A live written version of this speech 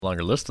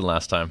Longer list than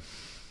last time.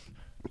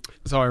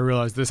 So I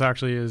realized this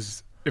actually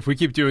is, if we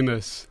keep doing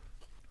this,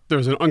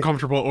 there's an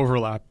uncomfortable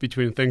overlap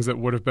between things that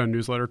would have been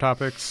newsletter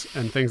topics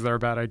and things that are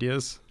bad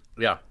ideas.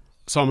 Yeah.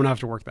 So I'm going to have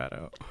to work that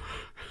out.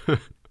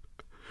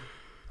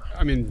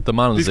 I mean, the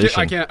monetization.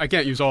 I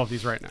can't use all of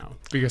these right now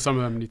because some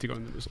of them need to go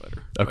in the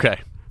newsletter. Okay.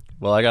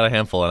 Well, I got a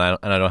handful, and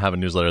I don't have a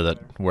newsletter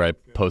where I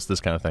post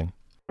this kind of thing.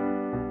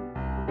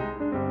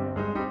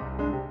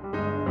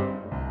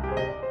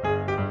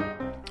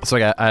 So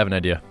I have an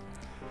idea.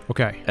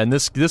 Okay. And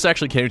this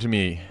actually came to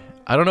me,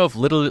 I don't know if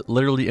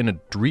literally in a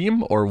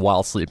dream or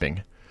while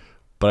sleeping,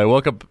 but I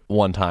woke up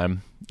one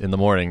time in the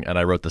morning and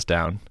I wrote this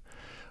down,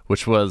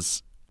 which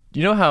was,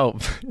 you know how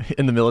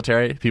in the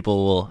military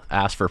people will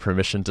ask for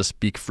permission to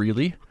speak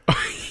freely?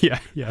 Yeah,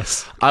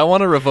 yes. I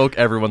want to revoke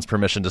everyone's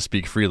permission to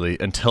speak freely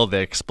until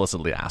they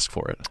explicitly ask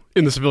for it.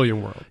 In the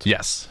civilian world?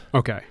 Yes.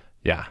 Okay.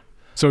 Yeah.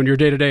 So in your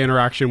day-to-day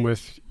interaction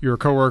with your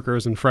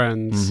coworkers and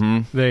friends,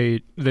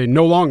 they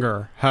no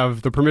longer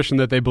have the permission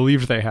that they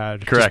believed they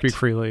had to speak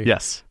freely.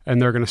 Yes.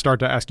 And they're going to start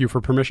to ask you for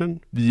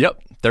permission?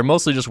 Yep. They're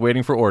mostly just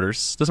waiting for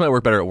orders. This might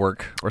work better at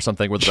work or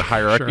something with the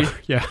hierarchy. Sure.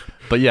 Yeah.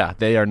 But yeah,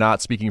 they are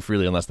not speaking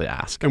freely unless they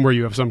ask. And where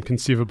you have some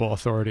conceivable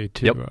authority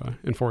to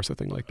enforce a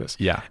thing like this.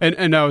 Yeah.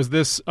 And now is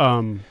this...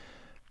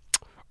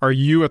 are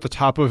you at the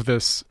top of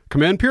this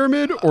command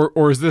pyramid,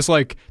 or is this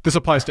like this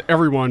applies to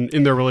everyone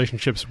in their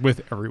relationships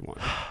with everyone?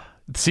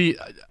 See,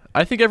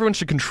 I think everyone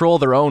should control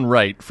their own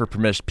right for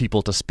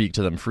people to speak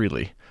to them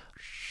freely.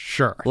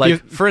 Sure.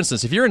 Like, for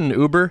instance, if you're in an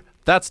Uber,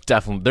 that's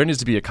definitely, there needs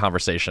to be a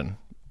conversation,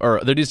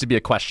 or there needs to be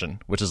a question,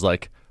 which is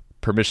like,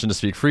 permission to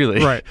speak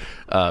freely, right,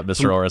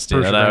 Mr.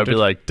 Ornstein. And I would be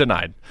like,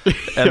 denied.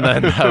 And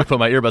then I would put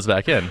my earbuds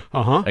back in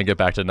and get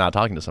back to not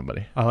talking to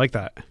somebody. I like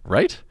that.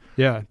 Right?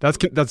 Yeah,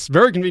 that's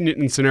very convenient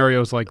in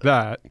scenarios like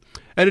that.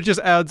 And it just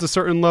adds a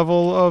certain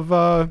level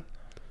of,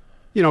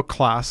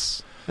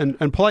 class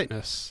and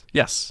politeness.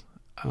 Yes.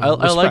 I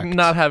like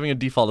not having a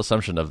default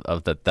assumption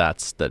of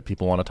that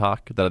people want to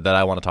talk, that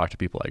I want to talk to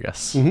people, I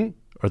guess.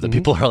 Or that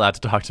people are allowed to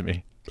talk to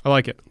me. I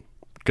like it.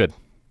 Good.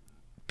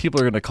 People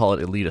are going to call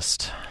it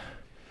elitist.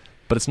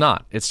 But it's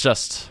not. It's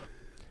just,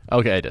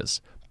 okay, it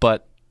is.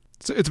 But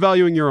it's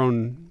valuing your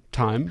own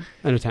time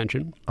and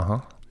attention.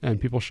 And other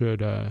people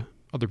should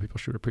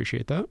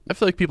appreciate that. I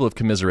feel like people have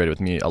commiserated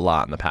with me a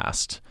lot in the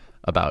past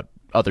about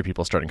other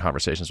people starting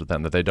conversations with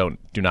them that they do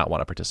not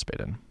want to participate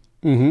in.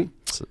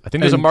 So I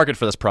think there's a market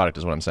for this product,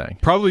 is what I'm saying.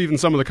 Probably even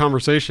some of the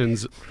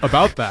conversations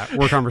about that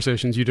were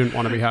conversations you didn't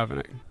want to be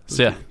having.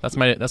 So yeah, that's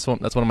one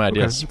of my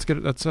ideas. Okay,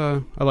 that's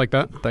good. I like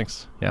that.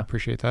 Thanks. Yeah,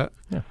 appreciate that.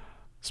 Yeah.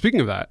 Speaking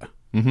of that,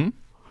 do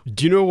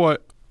you know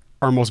what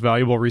our most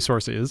valuable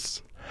resource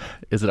is?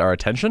 Is it our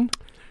attention?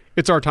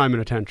 It's our time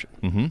and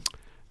attention.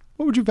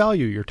 What would you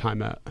value your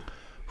time at?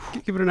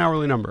 Give it an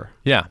hourly number.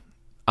 Yeah.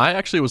 I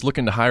actually was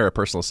looking to hire a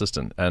personal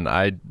assistant, and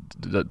I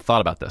thought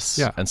about this.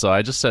 Yeah. And so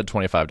I just said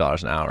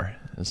 $25 an hour.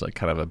 It's like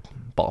kind of a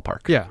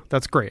ballpark. Yeah,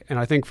 that's great. And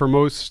I think for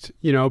most,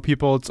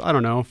 people, it's, I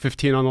don't know,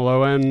 15 on the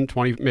low end,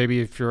 20,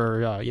 maybe if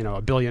you're,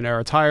 a billionaire,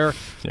 it's higher.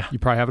 Yeah. You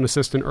probably have an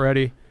assistant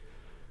already.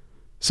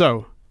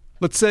 So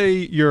let's say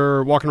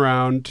you're walking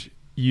around,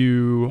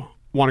 you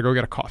want to go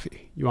get a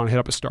coffee. You want to hit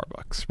up a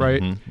Starbucks,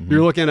 right?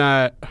 You're looking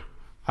at,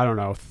 I don't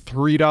know,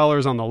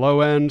 $3 on the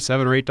low end,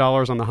 $7 or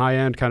 $8 on the high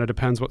end. Kind of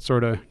depends what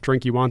sort of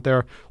drink you want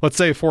there. Let's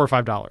say $4 or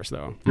 $5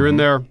 though. You're in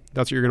there.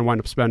 That's what you're going to wind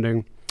up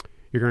spending.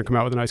 You're going to come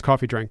out with a nice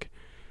coffee drink.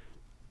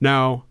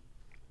 Now,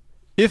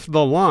 if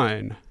the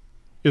line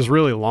is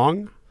really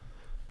long,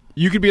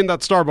 you could be in that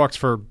Starbucks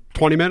for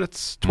 20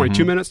 minutes,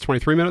 22 minutes,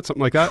 23 minutes,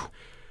 something like that.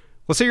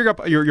 Let's say you're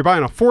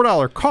buying a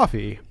 $4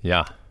 coffee.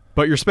 Yeah.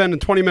 But you're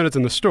spending 20 minutes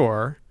in the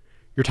store.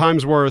 Your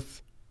time's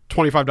worth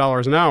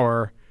 $25 an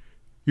hour.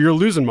 You're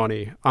losing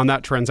money on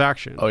that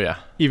transaction. Oh, yeah.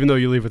 Even though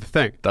you leave with a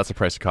thing. That's the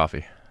price of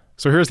coffee.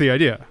 So here's the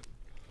idea.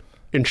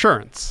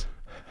 Insurance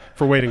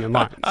for waiting in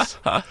lines.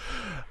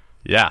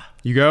 Yeah.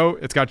 You go,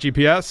 it's got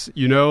GPS.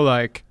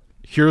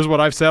 Here's what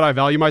I've said I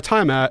value my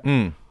time at.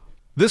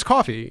 This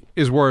coffee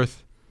is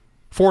worth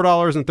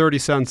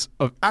 $4.30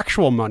 of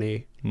actual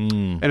money,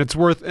 and it's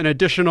worth an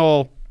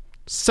additional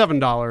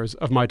 $7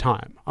 of my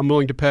time. I'm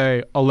willing to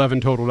pay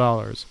 $11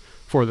 total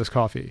for this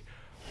coffee.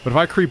 But if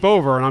I creep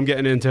over and I'm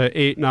getting into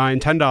 $8, $9,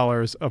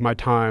 $10 of my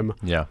time,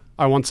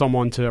 I want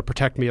someone to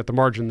protect me at the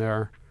margin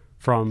there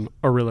from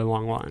a really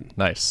long line.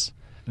 Nice.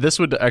 This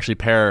would actually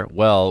pair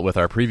well with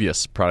our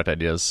previous product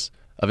ideas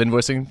of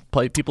invoicing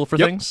people for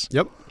things.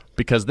 Yep.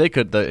 Because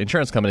the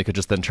insurance company could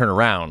just then turn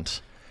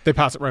around. They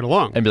pass it right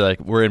along. And be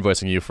like, we're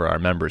invoicing you for our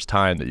members'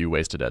 time that you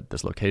wasted at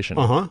this location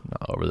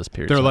over this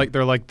period. They're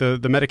like the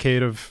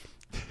Medicaid of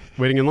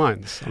waiting in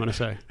lines, I'm going to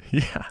say.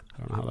 Yeah. I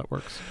don't know how that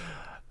works.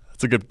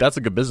 That's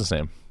a good business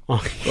name.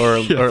 Or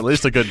at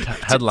least a good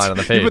headline on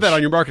the page. You put that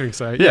on your marketing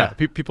site. Yeah.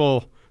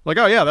 People like,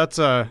 oh yeah, that's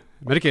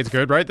Medicaid's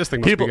good, right? This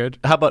thing must be good.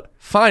 How about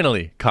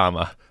finally,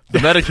 the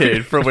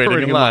Medicaid for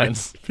waiting in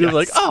lines. You're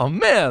like, oh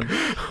man,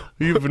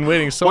 you've been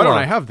waiting so long. Why don't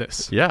I have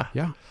this? Yeah.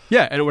 Yeah.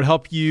 Yeah, and it would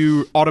help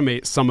you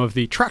automate some of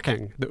the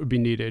tracking that would be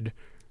needed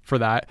for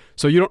that.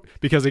 So you don't,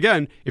 because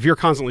again, if you're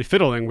constantly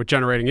fiddling with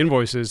generating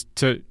invoices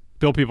to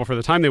bill people for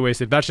the time they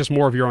wasted, that's just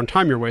more of your own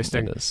time you're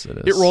wasting. It is.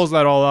 It rolls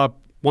that all up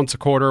once a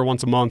quarter,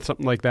 once a month,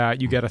 something like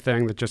that. You get a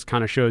thing that just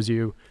kind of shows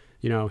you,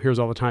 here's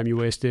all the time you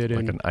wasted. Like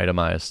and an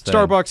itemized thing.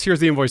 Starbucks, here's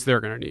the invoice they're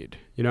going to need.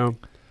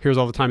 Here's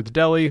all the time at the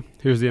deli.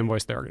 Here's the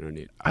invoice they're going to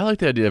need. I like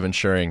the idea of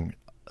insuring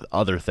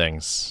other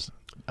things.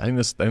 I think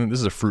this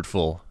is a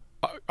fruitful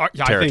I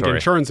territory. think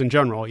insurance in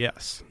general,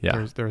 yes.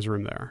 Yeah. There's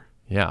room there.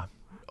 Yeah.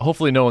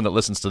 Hopefully no one that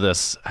listens to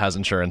this has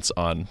insurance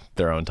on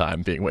their own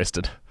time being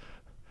wasted.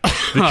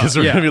 Because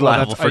we're going to be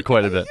liable for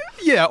quite a bit.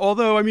 Yeah,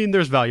 although,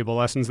 there's valuable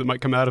lessons that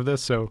might come out of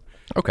this. So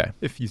okay,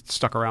 if you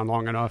stuck around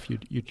long enough,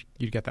 you'd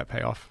get that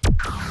payoff.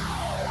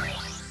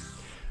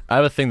 I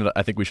have a thing that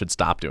I think we should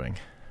stop doing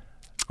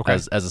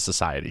as a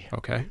society.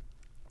 Okay.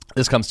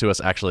 This comes to us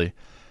actually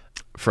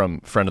from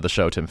friend of the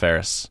show, Tim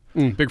Ferriss.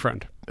 Big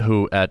friend.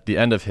 Who at the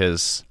end of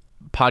his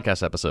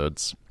podcast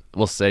episodes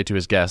will say to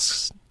his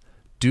guests,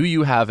 do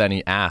you have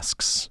any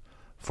asks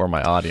for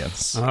my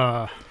audience?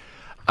 I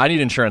need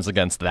insurance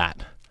against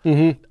that.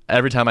 Mm-hmm.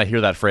 Every time I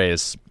hear that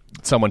phrase,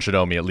 someone should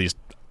owe me at least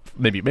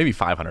maybe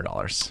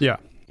 $500. Yeah.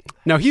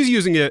 Now he's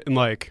using it in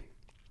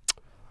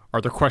are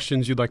there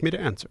questions you'd like me to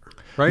answer?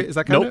 Right? Is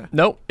that kind of?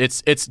 Nope.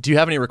 It's do you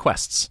have any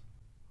requests?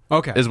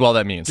 Okay. Is what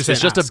that means.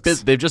 It's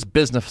just they've just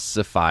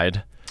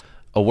businessified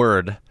a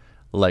word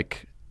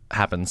like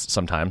happens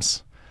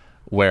sometimes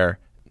where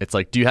it's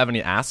like, do you have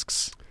any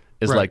asks?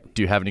 Is right. Like,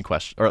 do you have any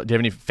questions or do you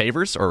have any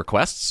favors or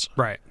requests?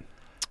 Right.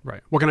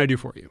 What can I do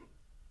for you?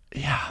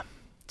 Yeah.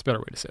 It's a better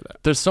way to say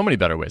that. There's so many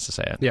better ways to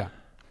say it. Yeah.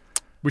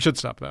 We should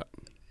stop that.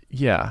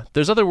 Yeah.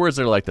 There's other words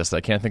that are like this that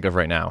I can't think of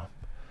right now.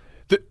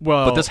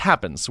 But this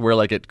happens where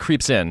it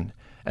creeps in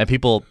and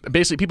people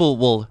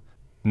will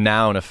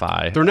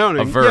nounify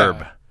a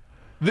verb.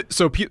 Yeah.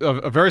 So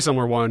a very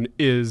similar one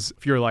is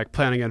if you're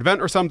planning an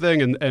event or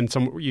something and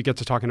you get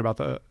to talking about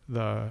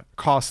the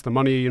cost, the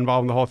money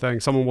involved in the whole thing,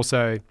 someone will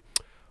say,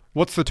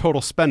 what's the total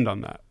spend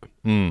on that?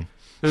 And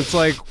it's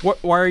like,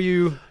 why are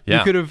you,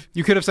 yeah.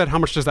 you could have said, how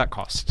much does that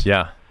cost?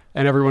 Yeah.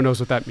 And everyone knows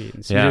what that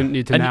means. Yeah. You didn't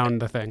need to noun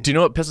the thing. Do you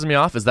know what pisses me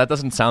off? Is that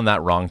doesn't sound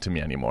that wrong to me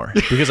anymore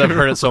because I've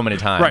heard it so many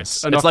times.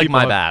 Right. It's like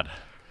my bad.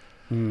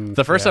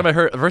 The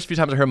first few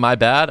times I heard my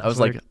bad, I was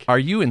like, are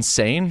you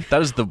insane?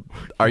 That's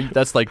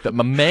like the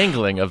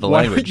mangling of the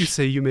language. Why would you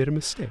say you made a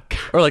mistake?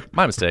 Or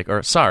my mistake,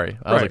 or sorry.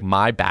 I was like,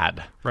 my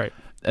bad. Right.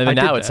 And then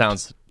now it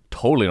sounds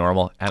totally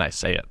normal and I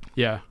say it.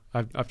 Yeah,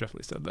 I've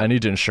definitely said that. I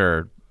need to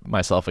insure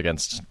myself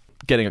against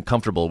getting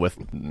comfortable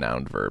with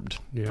noun verbs.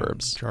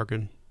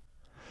 Jargon.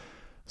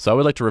 So I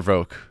would like to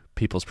revoke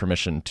people's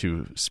permission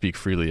to speak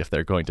freely if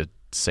they're going to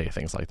say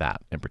things like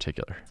that in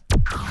particular.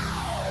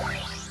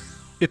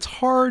 It's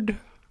hard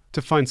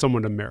to find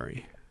someone to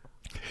marry.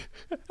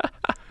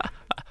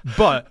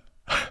 But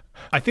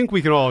I think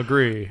we can all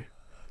agree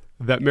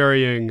that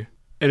marrying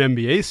an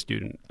MBA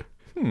student,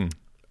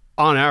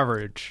 on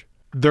average,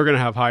 they're going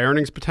to have high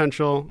earnings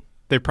potential.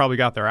 They've probably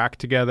got their act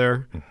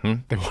together.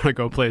 Mm-hmm. They want to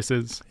go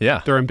places.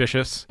 Yeah. They're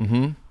ambitious.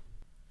 Mm-hmm.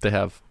 They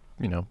have,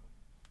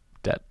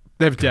 debt.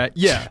 They have debt.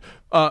 Yeah.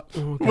 Well,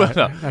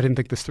 no. I didn't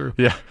think this through.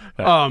 Yeah.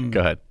 Go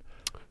ahead.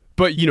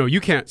 But, you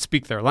can't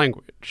speak their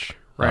language,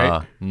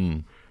 right?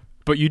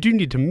 But you do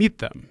need to meet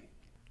them.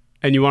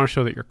 And you want to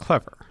show that you're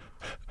clever.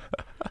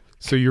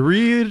 So you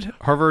read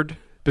Harvard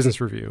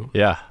Business Review.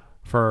 Yeah.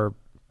 For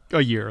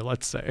a year,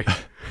 let's say,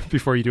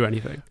 before you do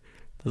anything.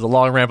 There's a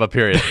long ramp-up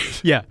period.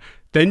 Yeah.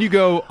 Then you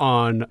go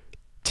on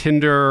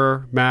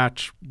Tinder,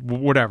 Match,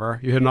 whatever.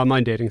 You hit an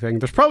online dating thing.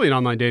 There's probably an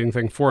online dating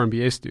thing for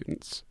MBA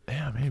students.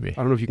 Yeah, maybe. I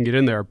don't know if you can get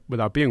in there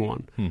without being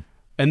one.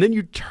 And then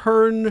you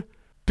turn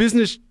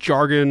business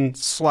jargon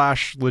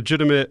 /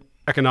 legitimate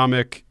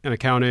economic and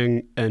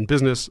accounting and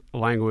business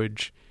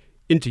language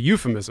into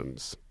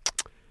euphemisms.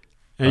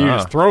 And you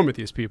just throw them at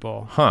these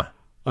people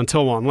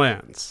until one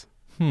lands.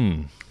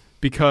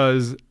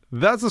 Because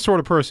that's the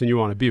sort of person you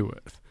want to be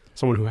with.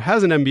 Someone who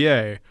has an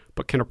MBA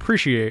but can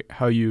appreciate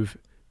how you've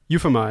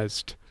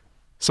euphemized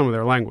some of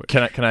their language.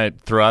 Can I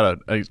throw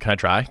out can I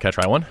try? Can I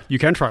try one? You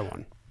can try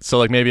one.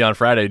 So maybe on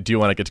Friday, do you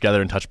want to get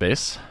together and touch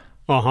base?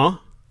 Uh-huh.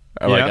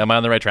 Am I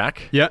on the right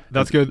track? Yeah,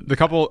 that's good. The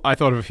couple, I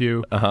thought of a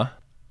few. Uh-huh.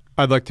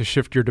 I'd like to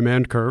shift your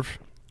demand curve.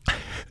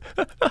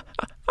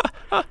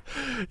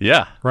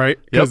 Yeah. Right?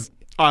 Because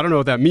I don't know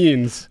what that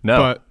means. No,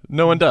 but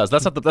no one does.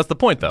 That's the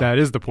point, though. That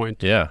is the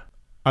point. Yeah.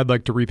 I'd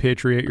like to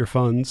repatriate your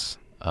funds.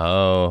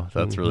 Oh,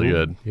 that's really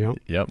good.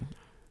 Yep.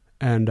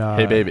 And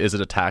hey, babe, is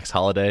it a tax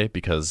holiday?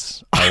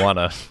 Because I want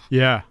to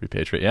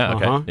repatriate. Yeah,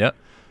 okay. Yeah.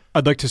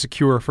 I'd like to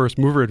secure a first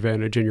mover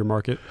advantage in your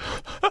market.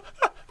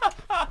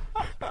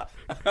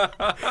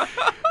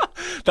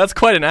 That's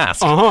quite an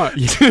ask.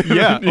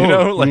 Yeah.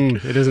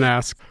 It is an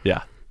ask.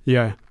 Yeah.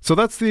 Yeah. So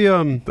that's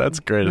the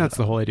that's great. That's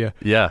the whole idea.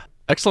 Yeah.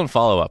 Excellent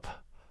follow-up.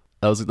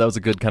 That was a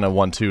good kind of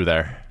 1-2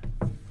 there.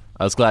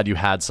 I was glad you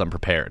had some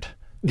prepared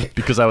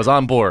because I was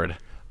on board,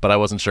 but I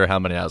wasn't sure how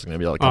many I was going to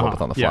be able to come up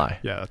with on the fly.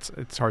 Yeah,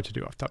 it's hard to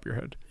do off the top of your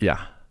head.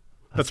 Yeah.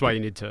 That's why you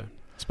need to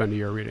spend a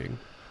year reading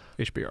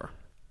HBR.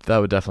 That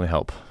would definitely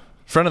help.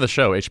 Friend of the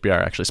show,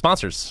 HBR, actually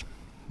sponsors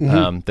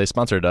They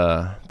sponsored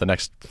the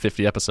next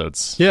 50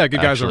 episodes. Yeah, good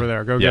guys actually. over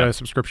there. Go get a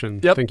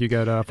subscription. Yep. I think you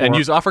get and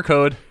use offer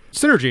code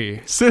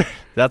Synergy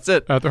That's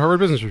it. at the Harvard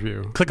Business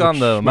Review. Click on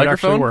the might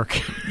microphone. actually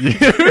work.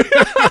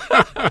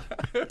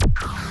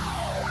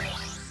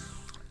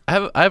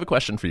 I have a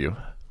question for you.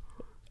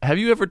 Have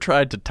you ever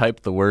tried to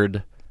type the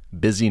word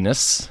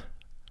busyness?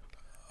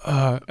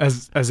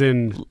 As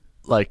in,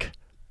 Like,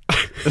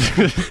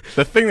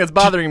 the thing that's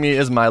bothering me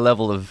is my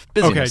level of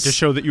busyness. okay, to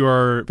show that you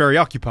are very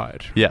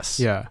occupied. Yes.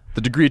 Yeah.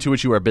 The degree to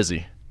which you are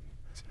busy.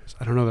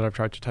 I don't know that I've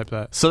tried to type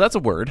that. So that's a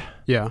word,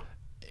 Yeah.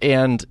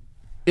 and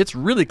it's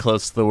really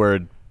close to the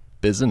word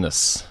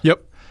business.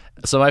 Yep.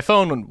 So my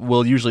phone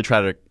will usually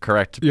try to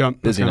correct Yeah,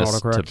 that's kinda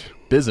busyness to autocorrect.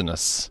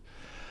 business.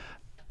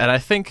 And I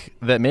think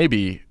that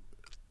maybe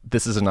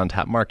this is an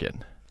untapped market.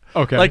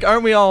 Okay. Like,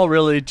 aren't we all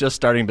really just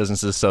starting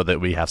businesses so that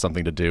we have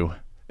something to do?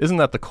 Isn't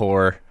that the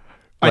core?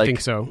 I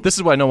think so. This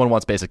is why no one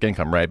wants basic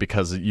income, right?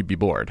 Because you'd be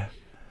bored.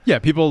 Yeah,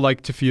 people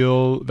like to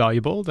feel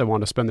valuable. They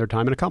want to spend their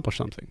time and accomplish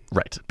something.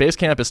 Right.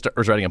 Basecamp is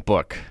writing a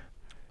book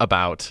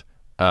about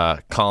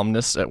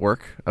calmness at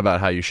work,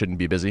 about how you shouldn't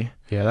be busy.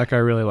 Yeah, that guy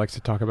really likes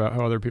to talk about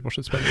how other people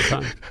should spend their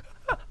time.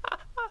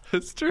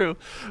 It's true.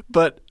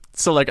 But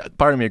so, like,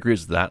 part of me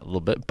agrees with that a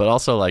little bit, but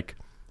also, like,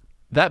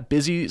 that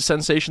busy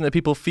sensation that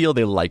people feel,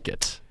 they like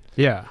it.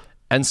 Yeah.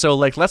 And so,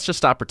 like, let's just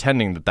stop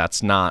pretending that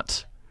that's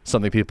not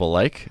something people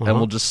like, and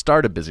we'll just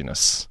start a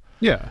busyness.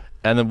 Yeah.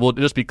 And then we'll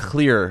just be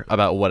clear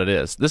about what it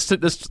is.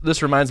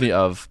 This reminds me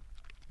of,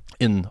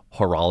 in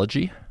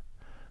horology,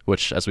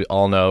 which, as we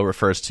all know,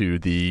 refers to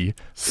the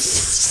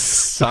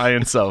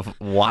science of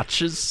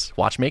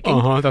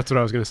watchmaking. That's what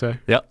I was going to say.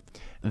 Yep.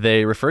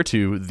 They refer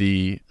to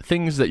the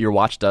things that your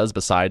watch does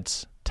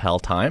besides tell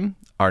time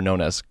are known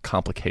as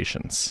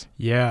complications.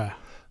 Yeah.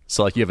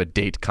 So, like, you have a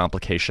date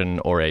complication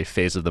or a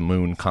phase of the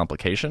moon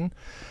complication.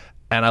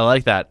 And I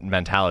like that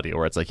mentality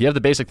where it's like you have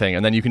the basic thing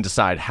and then you can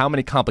decide how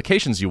many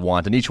complications you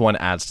want and each one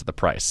adds to the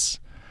price.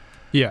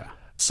 Yeah.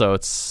 So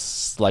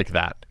it's like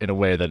that in a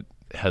way that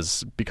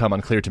has become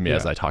unclear to me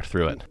as I talked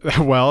through it.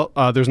 Well,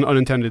 there's an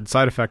unintended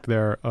side effect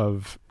there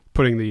of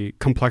putting the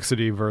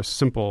complexity versus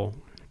simple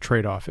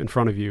trade-off in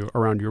front of you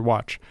around your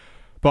watch.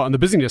 But on the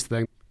busyness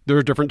thing, there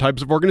are different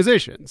types of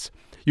organizations.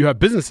 You have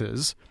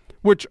businesses,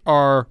 which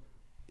are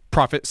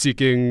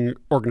profit-seeking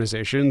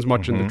organizations,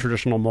 much in the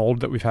traditional mold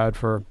that we've had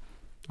for,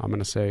 I'm going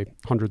to say,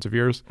 hundreds of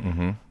years.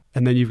 Mm-hmm.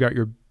 And then you've got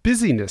your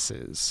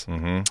busynesses,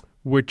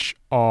 which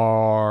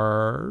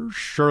are,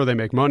 sure, they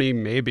make money,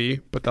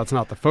 maybe, but that's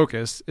not the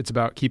focus. It's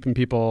about keeping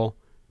people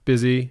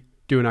busy,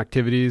 doing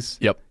activities,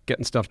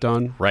 getting stuff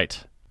done.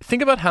 Right.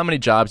 Think about how many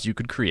jobs you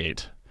could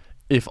create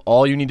if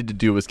all you needed to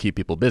do was keep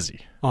people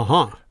busy.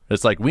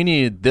 It's like, we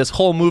need this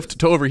whole move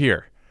to over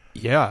here.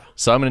 Yeah.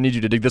 So I'm going to need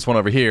you to dig this one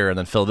over here and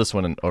then fill this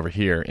one over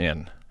here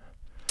in.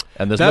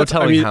 And there's no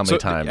telling how many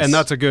times. And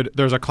that's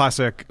there's a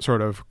classic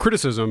sort of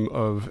criticism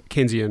of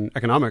Keynesian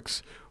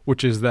economics,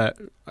 which is that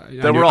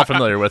we're all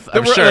familiar with.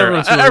 I'm sure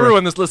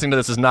everyone that's listening to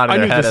this is nodding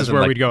their head. This is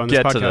where we'd go in this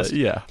podcast.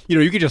 Yeah.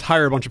 You could just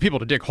hire a bunch of people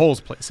to dig holes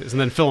places and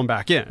then fill them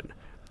back in.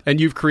 And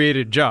you've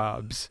created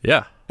jobs.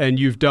 Yeah. And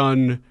you've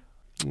done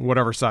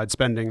whatever side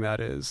spending that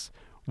is,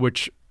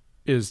 which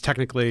is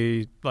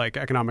technically like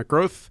economic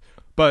growth.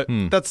 But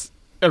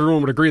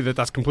everyone would agree that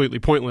that's completely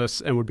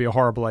pointless and would be a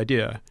horrible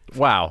idea.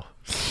 Wow.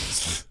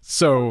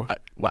 So,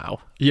 wow.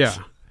 Yeah.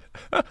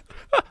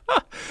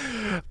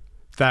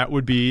 That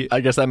would be...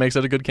 I guess that makes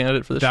it a good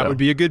candidate for the show. That would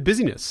be a good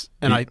busyness.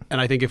 And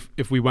I think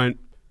if we went,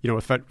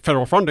 with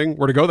federal funding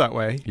were to go that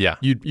way,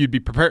 you'd be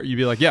prepared. You'd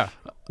be like, yeah,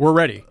 we're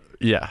ready.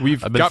 Yeah.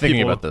 We've I've been got thinking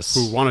people about this.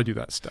 who want to do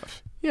that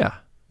stuff. Yeah.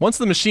 Once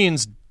the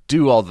machines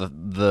do all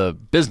the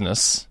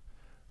business,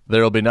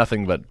 there will be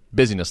nothing but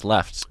busyness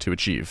left to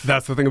achieve.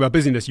 That's the thing about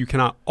busyness. You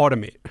cannot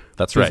automate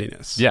That's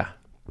busyness. Right. Yeah.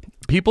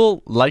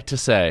 People like to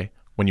say,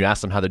 when you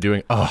ask them how they're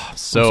doing, oh,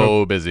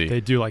 so busy.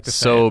 They do like to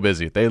say so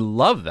busy. They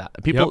love that.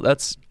 People,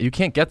 you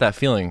can't get that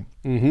feeling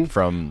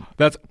from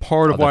That's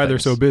part of why they're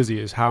things. so busy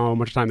is how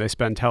much time they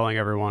spend telling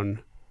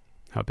everyone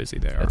how busy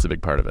they are. That's a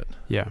big part of it.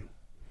 Yeah.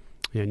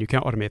 Yeah, and you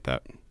can't automate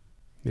that.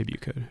 Maybe you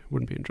could. It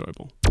wouldn't be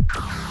enjoyable.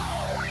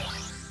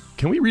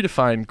 Can we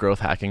redefine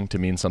growth hacking to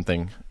mean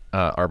something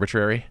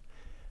arbitrary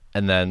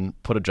and then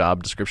put a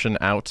job description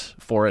out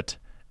for it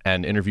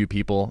and interview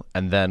people,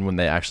 and then when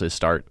they actually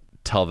start,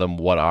 tell them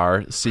what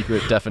our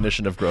secret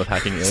definition of growth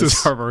hacking is? This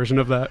is our version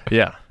of that.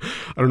 Yeah.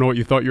 I don't know what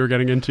you thought you were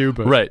getting into,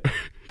 but... Right.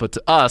 But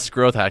to us,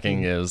 growth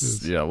hacking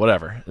is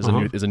whatever, is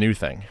a new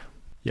thing.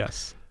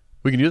 Yes.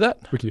 We can do that?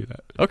 We can do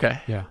that. Okay.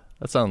 Yeah.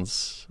 That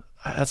sounds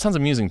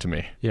amusing to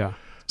me. Yeah.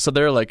 So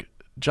there are like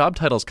job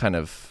titles kind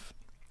of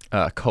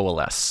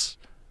coalesce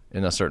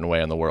in a certain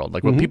way in the world.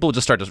 Like when people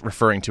just start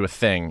referring to a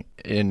thing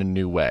in a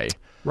new way.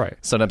 Right.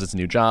 Sometimes it's a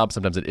new job.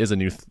 Sometimes it is a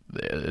new.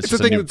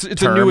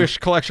 It's a newish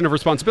collection of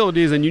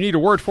responsibilities, and you need a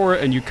word for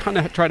it, and you kind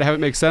of try to have it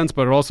make sense,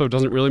 but it also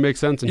doesn't really make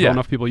sense until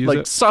enough people use it.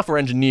 Like software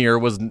engineer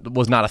was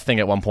not a thing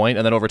at one point,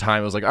 and then over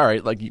time it was like, all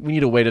right, like we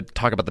need a way to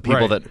talk about the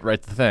people that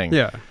write the thing.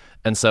 Yeah.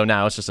 And so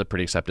now it's just a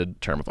pretty accepted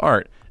term of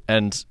art.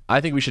 And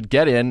I think we should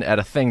get in at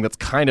a thing that's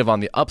kind of on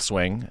the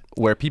upswing,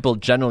 where people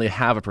generally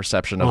have a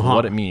perception of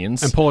what it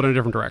means. And pull it in a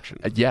different direction.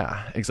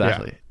 Yeah,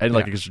 exactly. Yeah. And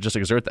like just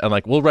exert that. And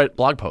like we'll write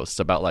blog posts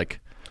about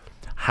like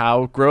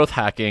how growth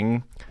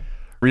hacking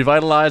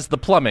revitalized the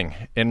plumbing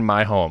in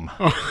my home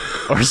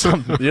or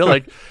something. You know,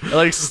 like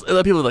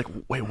people are like,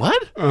 wait,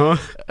 what?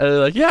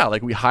 Like, yeah,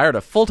 like we hired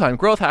a full-time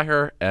growth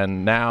hacker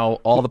and now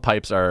all the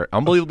pipes are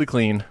unbelievably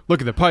clean.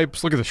 Look at the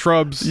pipes, look at the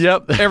shrubs.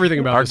 Yep. Everything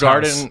about our this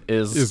garden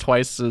house is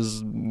twice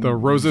as the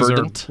roses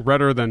verdant. are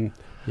redder than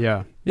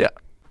Yeah.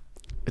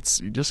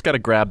 You just got to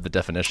grab the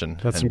definition.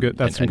 That's some good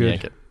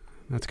yank it.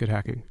 That's good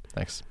hacking.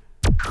 Thanks.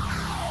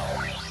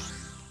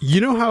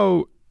 You know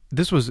how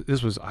this was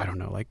I don't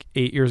know, like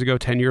 8 years ago,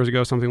 10 years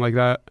ago, something like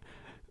that.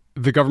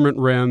 The government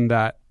ran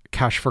that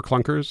Cash for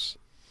Clunkers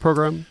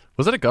program.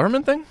 Was it a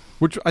government thing?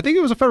 Which I think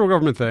it was a federal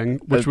government thing,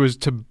 which was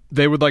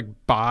they would like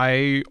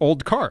buy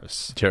old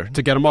cars Sure.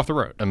 to get them off the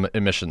road.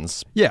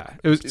 Emissions. Yeah,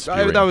 it was.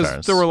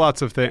 There were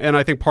lots of things, and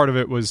I think part of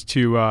it was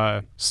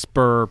to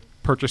spur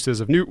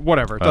purchases of new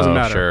whatever. It doesn't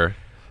matter. Sure.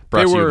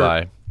 Brought to you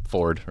by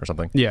Ford or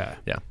something. Yeah.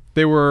 Yeah.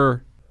 They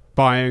were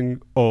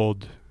buying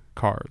old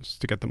cars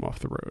to get them off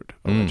the road,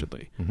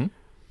 allegedly. Mm-hmm.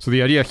 So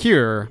the idea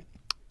here,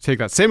 take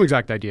that same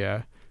exact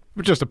idea,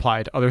 but just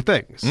apply to other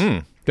things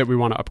that we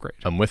want to upgrade.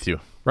 I'm with you.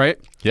 Right?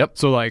 Yep.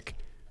 So like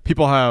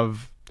people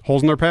have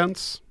holes in their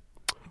pants,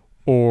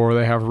 or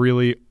they have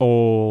really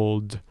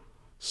old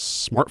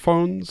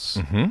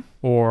smartphones,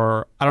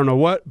 or I don't know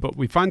what, but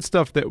we find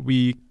stuff that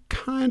we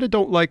kind of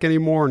don't like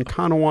anymore and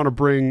kind of want to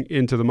bring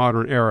into the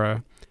modern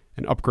era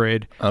and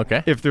upgrade.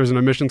 Okay. If there's an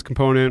emissions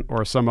component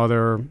or some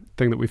other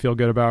thing that we feel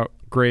good about,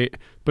 great.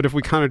 But if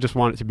we kind of just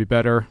want it to be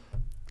better,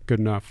 good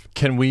enough.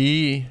 Can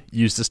we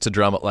use this to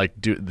drum like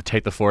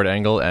take the Ford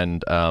angle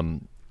and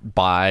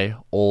buy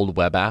old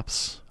web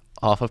apps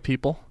off of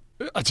people?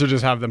 To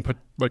just have them put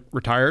like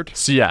retired?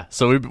 So yeah,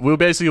 so we'll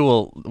basically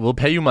we'll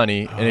pay you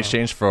money in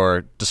exchange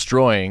for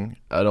destroying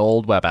an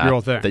old web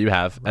app that you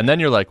have, and then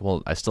you're like,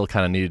 well, I still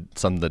kind of need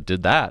something that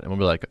did that, and we'll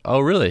be like,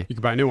 oh really? You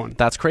can buy a new one.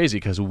 That's crazy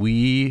because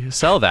we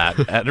sell that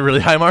at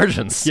really high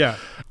margins. Yeah.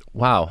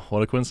 Wow,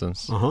 what a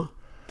coincidence.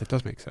 That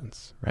does make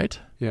sense, right?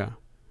 Yeah.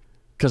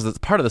 Because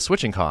part of the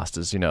switching cost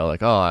is,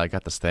 like, oh, I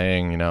got this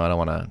thing, I don't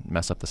want to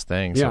mess up this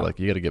thing, so like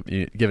you got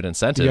to give it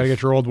incentive. You got to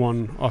get your old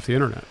one off the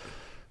internet.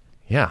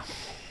 Yeah.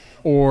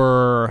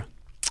 Or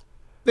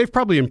they've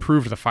probably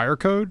improved the fire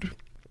code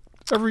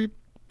right?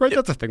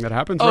 That's a thing that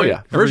happens. Oh, right?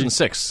 yeah. Version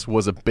 6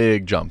 was a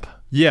big jump.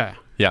 Yeah.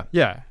 Yeah.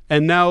 Yeah.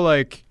 And now,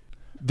 like,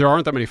 there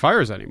aren't that many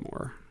fires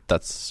anymore.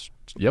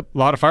 Yep. A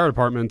lot of fire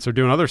departments are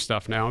doing other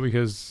stuff now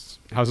because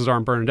houses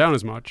aren't burning down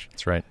as much.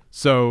 That's right.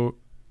 So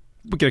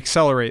we could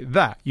accelerate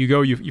that.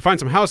 You find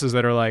some houses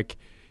that are like,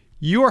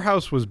 your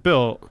house was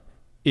built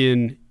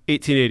in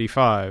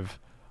 1885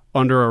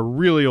 under a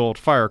really old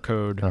fire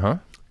code.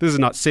 This is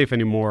not safe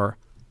anymore.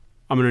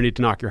 I'm going to need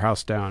to knock your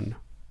house down.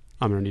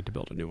 I'm going to need to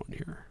build a new one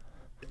here.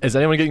 Is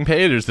anyone getting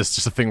paid, or is this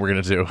just a thing we're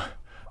going to do?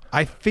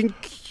 I think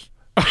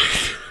we're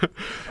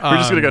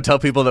just going to go tell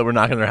people that we're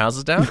knocking their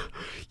houses down.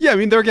 Yeah, I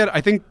mean I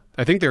think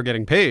they're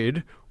getting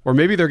paid, or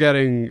maybe they're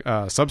getting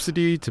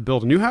subsidy to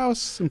build a new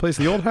house in place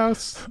of the old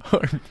house.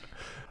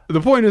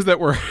 The point is that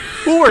we'll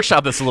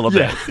workshop this a little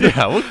bit.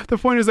 Yeah. The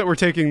point is that we're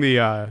taking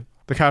the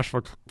Cash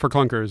for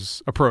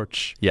Clunkers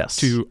approach. Yes.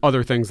 To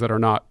other things that are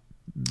not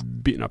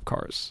beating up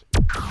cars.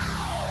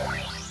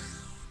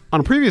 On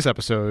a previous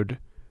episode,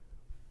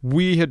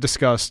 we had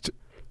discussed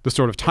the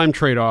sort of time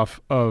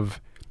trade-off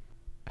of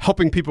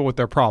helping people with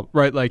their problem,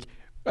 right? Like,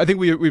 I think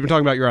we've been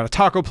talking about you're at a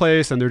taco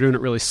place and they're doing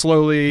it really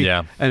slowly.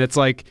 Yeah. And it's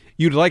like,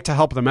 you'd like to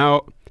help them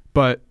out,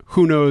 but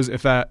who knows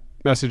if that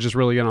message is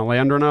really going to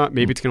land or not.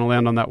 Maybe it's going to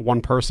land on that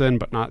one person,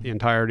 but not the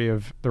entirety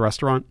of the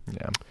restaurant.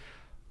 Yeah.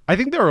 I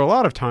think there are a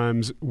lot of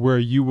times where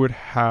you would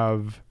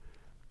have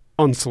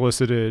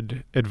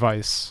unsolicited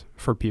advice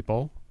for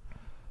people,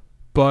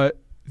 but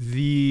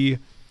the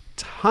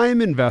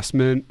time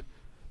investment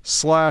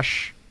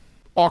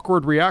 /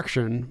 awkward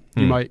reaction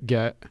you might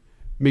get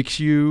makes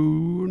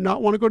you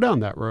not want to go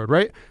down that road,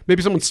 right?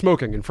 Maybe someone's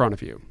smoking in front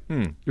of you.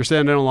 You're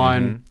standing in a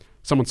line,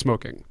 someone's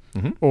smoking.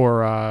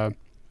 Or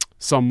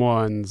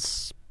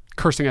someone's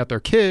cursing at their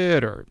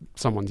kid, or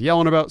someone's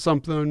yelling about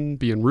something,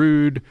 being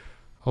rude.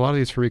 A lot of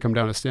these for me come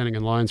down to standing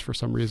in lines for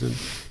some reason.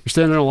 You're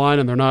standing in a line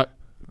and they're not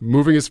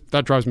moving.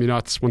 That drives me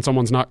nuts when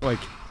someone's not like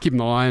keeping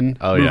the line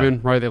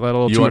moving, right? They let a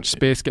little too much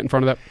space get in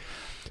front of that.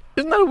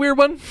 Isn't that a weird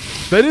one?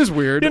 That is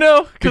weird.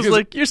 Because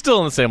like you're still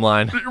in the same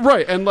line.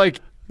 Right. And like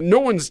no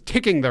one's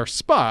taking their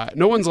spot.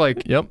 No one's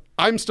like,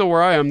 I'm still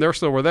where I am, they're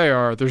still where they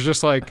are. There's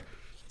just like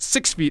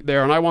 6 feet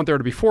there and I want there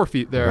to be 4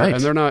 feet there. Right.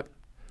 And they're not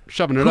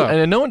shoving it up.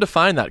 And no one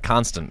defined that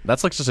constant.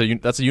 That's like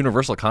that's a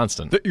universal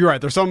constant. You're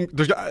right. There's got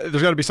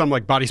to be some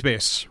like body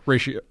space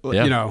ratio.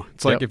 Yeah.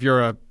 It's like if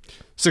you're a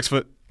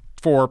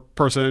 6'4"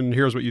 person,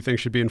 here's what you think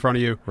should be in front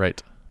of you.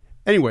 Right.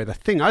 Anyway, the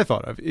thing I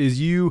thought of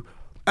is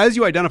as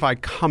you identify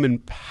common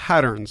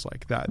patterns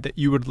like that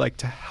you would like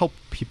to help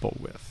people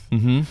with,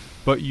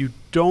 but you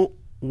don't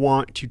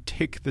want to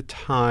take the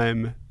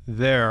time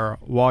there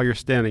while you're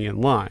standing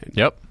in line.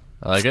 Yep.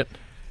 I like it.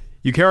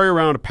 You carry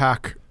around a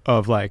pack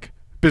of like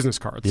business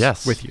cards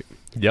with you.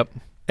 Yep.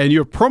 And you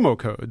have promo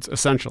codes,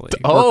 essentially.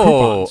 Oh,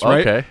 or coupons,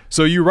 right? okay.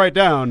 So you write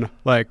down,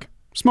 like,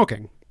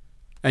 smoking,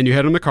 and you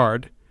hit them the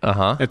card.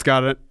 Uh-huh. It's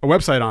got a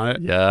website on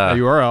it, Yeah. a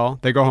URL.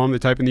 They go home, they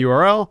type in the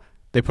URL,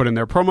 they put in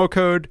their promo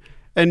code,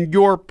 and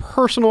your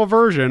personal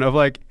version of,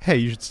 like, hey,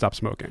 you should stop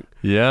smoking,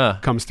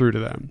 comes through to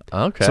them.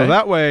 Okay. So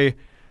that way,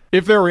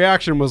 if their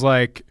reaction was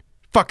like,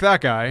 fuck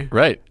that guy,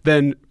 right,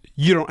 then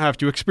you don't have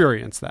to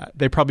experience that.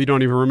 They probably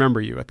don't even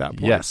remember you at that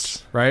point.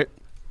 Yes. Right?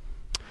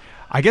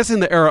 I guess in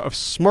the era of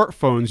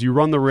smartphones, you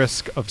run the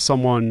risk of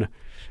someone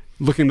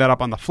looking that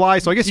up on the fly.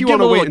 So I guess you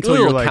want to wait until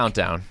you're like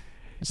countdown.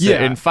 So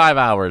in 5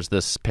 hours,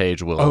 this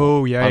page will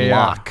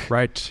unlock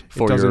right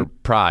for your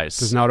prize.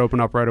 Does not open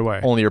up right away.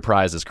 Only your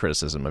prize is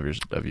criticism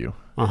of you.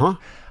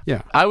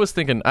 Yeah. I was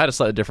thinking I had a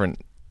slightly different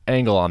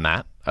angle on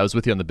that. I was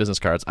with you on the business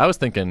cards. I was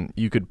thinking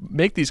you could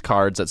make these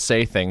cards that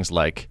say things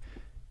like,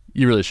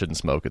 "You really shouldn't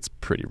smoke. It's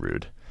pretty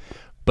rude,"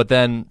 but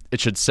then it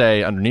should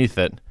say underneath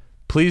it,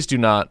 "Please do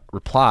not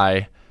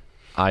reply.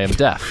 I am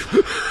deaf."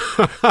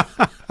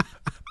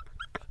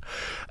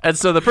 And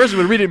so the person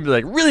would read it and be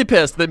like really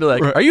pissed. They'd be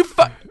like, "Are you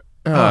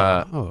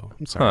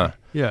I'm sorry.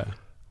 Yeah.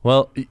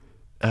 Well,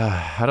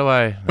 how do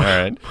I? All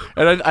right.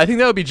 And I think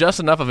that would be just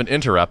enough of an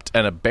interrupt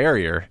and a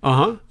barrier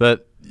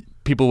that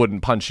people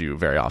wouldn't punch you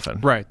very often.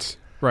 Right.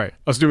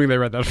 Assuming they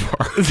read that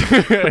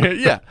far.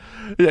 Yeah.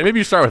 Maybe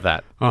you start with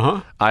that.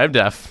 I am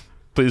deaf.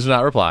 Please do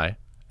not reply.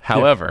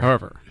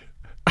 However.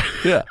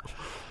 Yeah.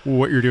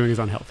 What you're doing is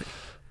unhealthy.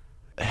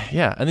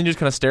 Yeah. And then you just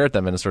kind of stare at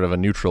them in a sort of a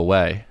neutral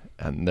way.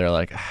 And they're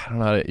like, I don't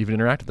know how to even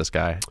interact with this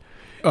guy.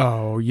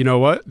 Oh, you know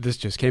what? This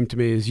just came to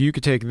me is you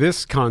could take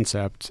this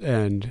concept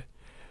and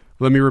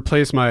let me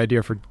replace my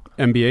idea for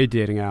MBA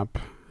dating app.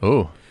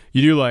 Oh.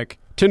 You do like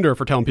Tinder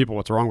for telling people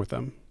what's wrong with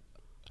them.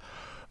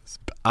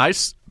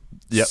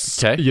 Yep.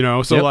 Okay. You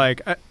know, so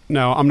like,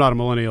 no, I'm not a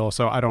millennial,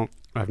 so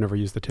I've never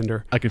used the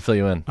Tinder. I can fill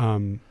you in.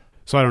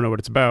 So I don't know what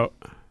it's about.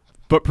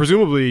 But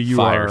presumably you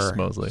fires, are...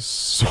 mostly.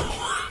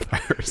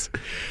 Fires.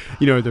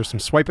 You know, there's some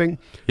swiping.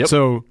 Yep.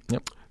 So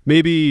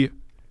maybe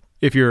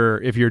if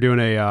you're doing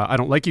a I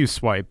don't like you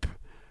swipe,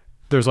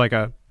 there's like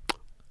a...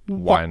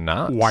 Why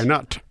not? Why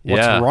not?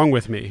 What's wrong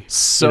with me?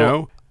 So you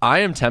know? I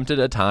am tempted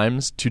at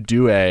times to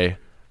do I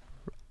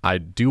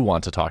do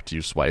want to talk to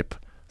you swipe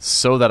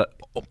so that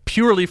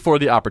purely for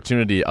the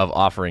opportunity of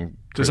offering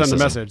to send a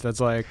message that's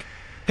like,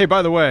 hey,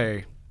 by the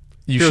way,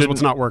 here's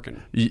what's not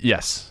working.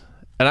 Yes.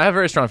 And I have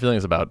very strong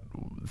feelings about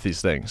these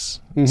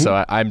things.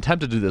 So I'm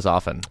tempted to do this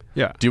often.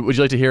 Yeah. Would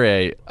you like to hear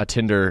a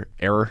Tinder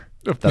error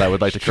that I would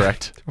like to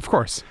correct? Of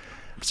course.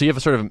 So you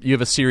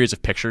have a series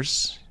of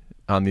pictures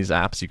on these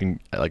apps. You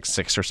can like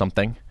 6 or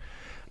something.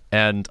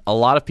 And a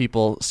lot of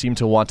people seem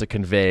to want to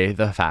convey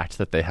the fact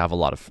that they have a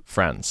lot of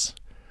friends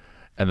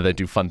and that they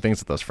do fun things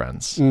with those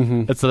friends.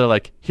 And so they're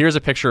like, here's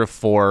a picture of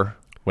 4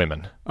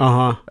 women.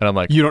 And I'm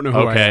like, you don't know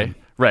who I am.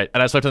 Right.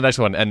 And I swipe to the next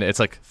one and it's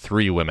like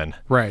 3 women.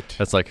 Right.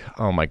 It's like,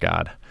 oh my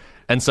God.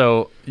 And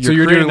so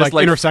you're doing like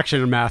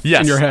intersection math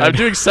in your head. I'm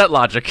doing set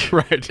logic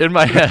in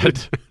my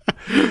head.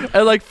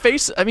 And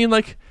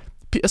like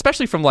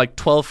especially from like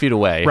 12 feet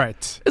away.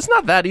 Right. It's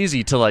not that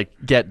easy to like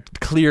get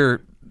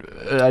clear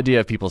idea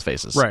of people's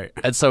faces. Right.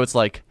 And so it's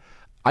like,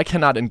 I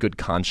cannot in good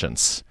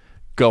conscience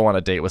go on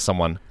a date with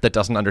someone that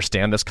doesn't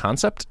understand this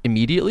concept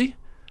immediately.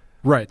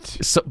 Right.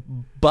 So,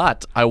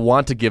 but I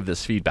want to give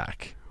this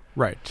feedback.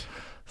 Right.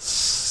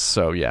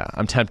 So yeah,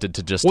 I'm tempted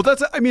to just... Well,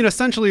 that's, I mean,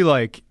 essentially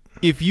like,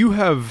 if you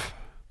have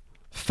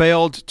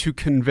failed to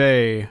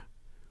convey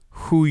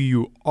who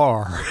you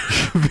are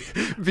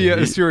via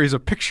a series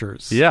of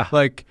pictures. Yeah.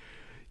 Like,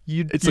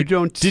 you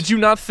don't... Did you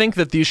not think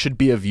that these should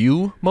be of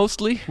you,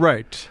 mostly?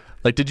 Right.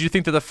 Like, did you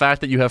think that the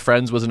fact that you have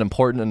friends was an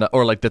important,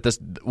 or like that this,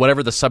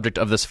 whatever the subject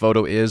of this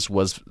photo is,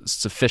 was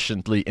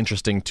sufficiently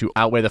interesting to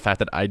outweigh the fact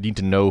that I need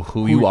to know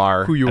who you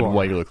are and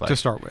what you look like? To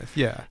start with,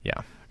 yeah.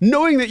 Yeah.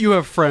 Knowing that you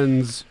have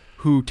friends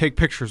who take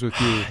pictures with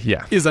you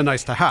is a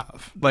nice to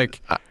have.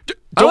 Like,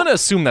 I want to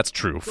assume that's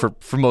true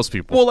for most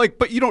people. Well, like,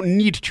 but you don't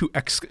need to,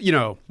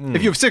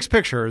 if you have 6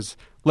 pictures,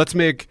 let's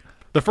make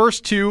the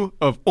first 2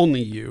 of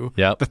only you.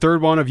 Yep. The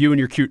third one of you and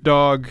your cute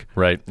dog.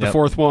 Right. The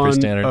fourth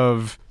one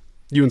of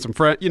you and some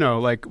friends.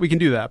 Like, we can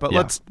do that. But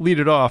let's lead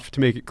it off to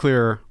make it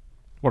clear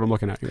what I'm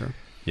looking at here.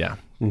 Yeah.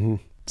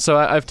 So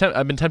I've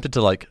been tempted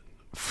to like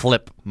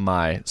flip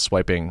my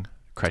swiping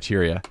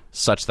criteria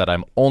such that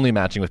I'm only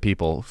matching with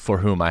people for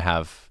whom I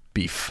have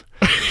beef,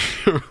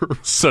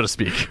 so to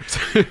speak.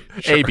 Sure.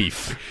 A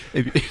beef.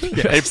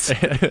 Yes.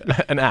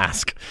 An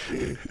ask.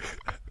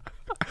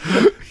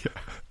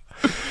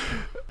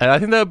 And I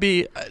think that would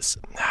be...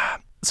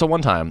 So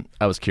one time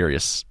I was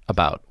curious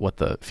about what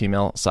the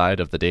female side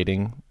of the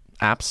dating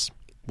apps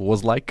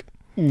was like.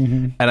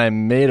 And I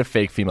made a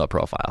fake female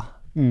profile.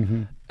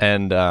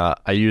 And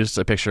I used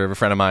a picture of a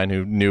friend of mine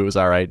who knew it was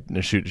all right.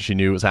 She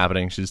knew it was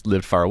happening. She just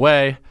lived far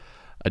away.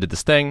 I did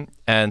this thing.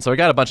 And so I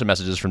got a bunch of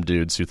messages from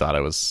dudes who thought I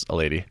was a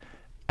lady.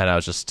 And I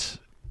was just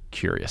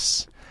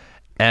curious.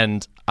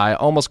 And I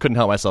almost couldn't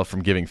help myself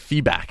from giving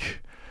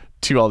feedback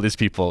to all these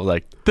people,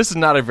 like, this is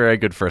not a very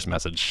good first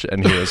message,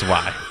 and here's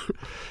why.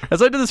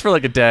 As I did this for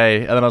like a day,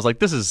 and then I was like,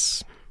 this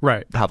is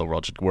Right. how the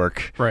world should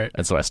work. Right.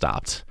 And so I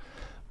stopped.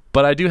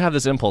 But I do have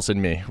this impulse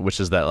in me, which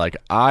is that, like,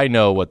 I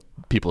know what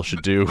people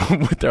should do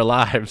with their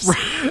lives.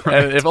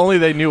 Right. And if only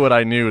they knew what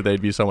I knew,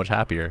 they'd be so much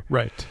happier.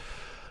 Right.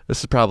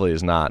 This probably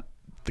is not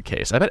the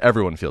case. I bet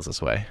everyone feels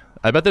this way.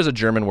 I bet there's a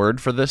German word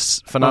for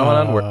this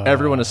phenomenon where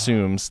everyone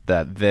assumes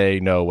that they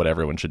know what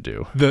everyone should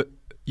do.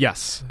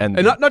 Yes. And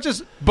not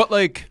just, but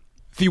like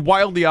the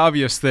wildly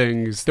obvious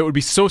things that would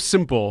be so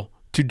simple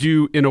to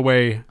do in a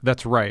way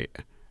that's right,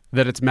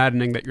 that it's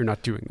maddening that you're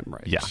not doing them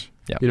right. Yeah.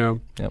 Yeah. You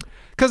know? Yeah.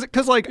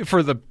 Because like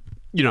for the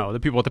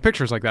people with the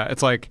pictures like that,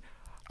 it's like,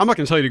 I'm not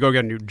going to tell you to go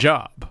get a new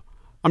job.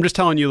 I'm just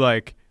telling you,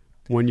 like,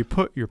 when you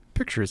put your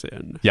pictures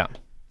in, Yeah.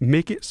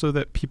 make it so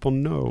that people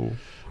know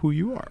who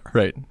you are.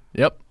 Right.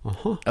 Yep.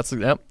 Uh-huh. That's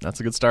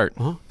a good start.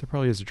 Uh-huh. There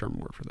probably is a German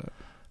word for that.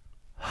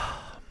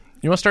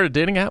 You want to start a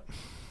dating app?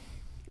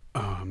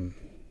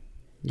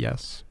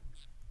 Yes.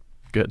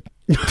 Good.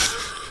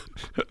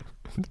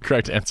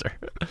 Correct answer.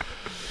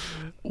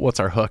 What's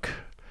our hook?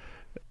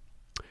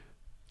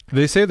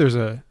 They say there's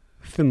a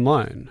thin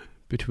line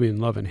between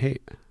love and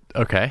hate.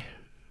 Okay.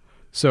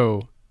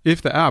 So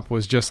if the app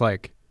was just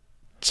like,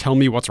 tell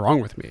me what's wrong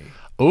with me.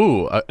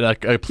 Ooh,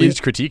 please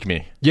critique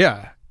me.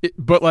 Yeah.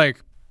 But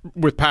like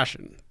with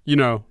passion,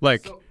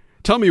 like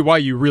tell me why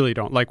you really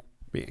don't like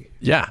me.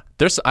 Yeah.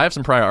 I have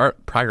some prior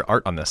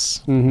art on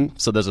this. Mm-hmm.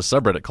 So there's a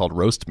subreddit called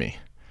Roast Me,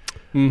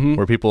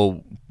 where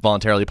people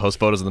voluntarily post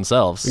photos of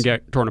themselves And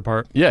get torn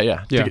apart. Yeah.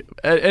 Yeah.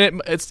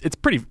 And it's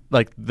pretty,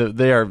 like,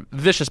 they are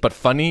vicious but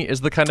funny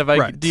is the kind of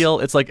ideal.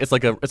 It's like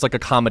a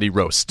comedy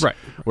roast, Right.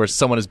 where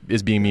someone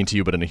is being mean to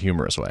you but in a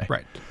humorous way.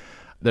 Right.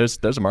 There's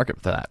a market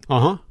for that.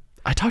 Uh-huh.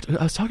 I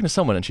was talking to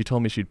someone and she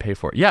told me she'd pay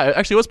for it. Yeah,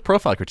 actually, it was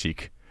profile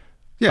critique.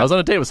 Yeah. I was on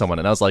a date with someone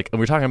and I was like, and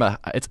we were talking about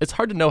it's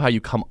hard to know how you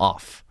come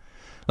off.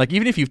 Like,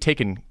 even if you've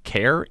taken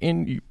care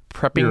in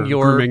prepping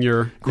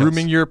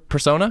grooming your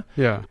persona,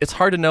 Yeah. it's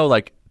hard to know,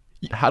 like,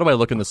 how do I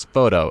look in this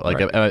photo? Like,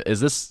 Right. is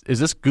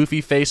this goofy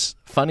face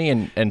funny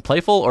and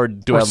playful, or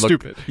do I look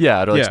stupid?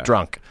 Yeah, or like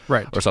drunk,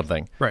 Right. or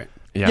something? Right.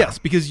 Yeah. Yes,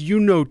 because you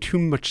know too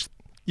much.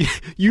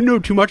 You know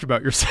too much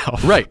about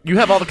yourself. Right. You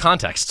have all the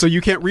context. So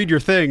you can't read your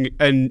thing,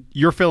 and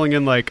you're filling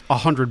in like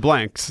 100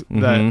 blanks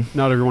that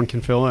not everyone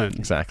can fill in.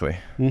 Exactly.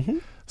 Mm-hmm.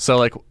 So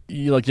like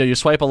you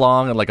swipe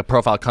along and like a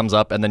profile comes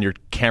up and then your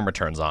camera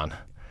turns on,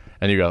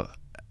 and you go,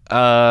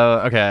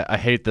 okay, I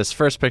hate this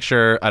first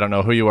picture. I don't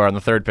know who you are in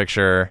the third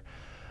picture.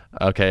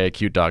 Okay,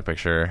 cute dog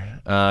picture.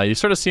 You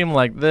sort of seem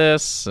like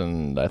this,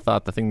 and I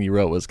thought the thing you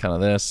wrote was kind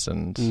of this,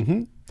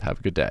 and have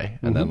a good day.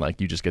 And then like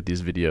you just get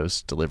these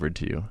videos delivered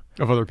to you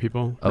Of other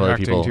people of other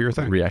people to your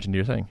thing. reacting to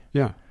your thing.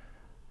 Yeah.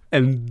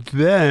 And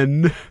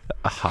then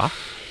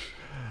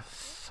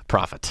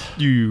Profit.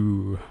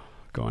 you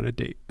go on a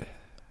date.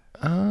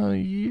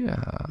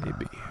 Yeah.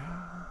 Maybe.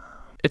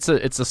 It's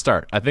a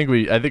start. I think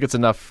it's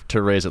enough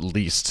to raise at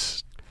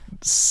least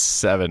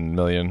 $7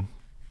 million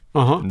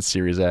Uh-huh. in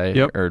Series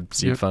A or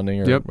seed funding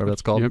or whatever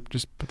that's called. Yep,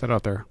 just put that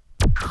out there.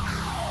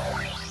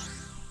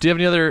 Do you have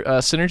any other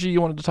synergy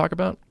you wanted to talk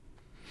about?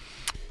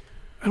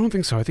 I don't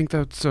think so. I think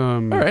that's All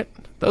right.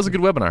 That was a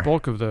good webinar.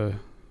 bulk of the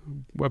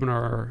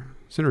webinar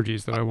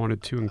synergies that I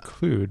wanted to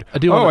include. I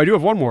do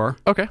have one more.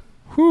 Okay.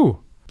 Whew.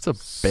 It's a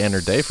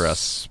banner day for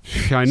us.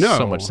 I know.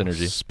 So much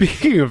synergy.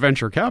 Speaking of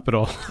venture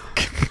capital.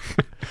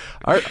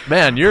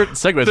 Man, your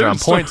segues are on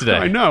point today.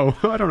 I know.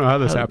 I don't know how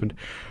this happened.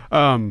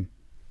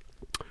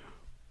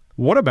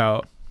 What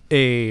about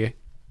a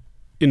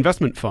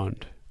investment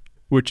fund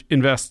which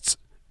invests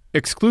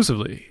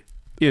exclusively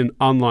in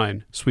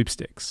online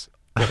sweepstakes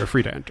that are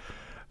free to enter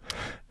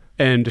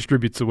and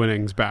distributes the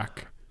winnings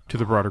back to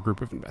the broader group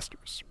of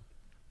investors?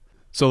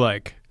 So,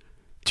 like,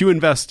 to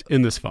invest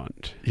in this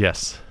fund,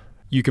 Yes.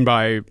 you can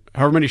buy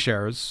however many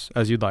shares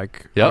as you'd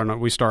like. Yep. I don't know.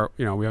 We start,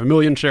 we have 1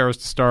 million shares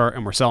to start,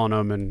 and we're selling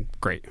them, and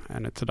great.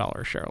 And it's $1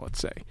 a share, let's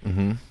say.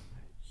 Mm-hmm.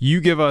 You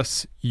give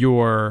us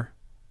your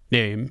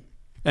name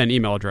and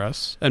email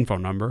address and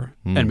phone number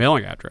and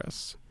mailing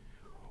address.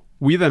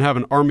 We then have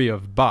an army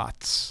of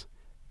bots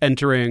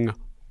entering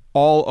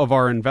all of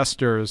our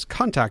investors'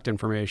 contact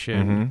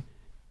information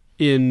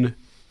in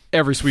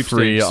every sweepstakes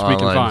Free we can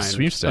online find,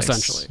 sweepstakes.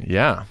 essentially.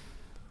 Yeah.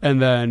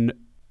 And then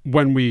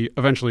when we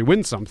eventually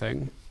win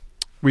something,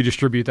 we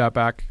distribute that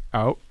back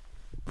out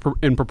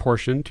in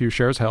proportion to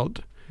shares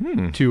held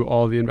to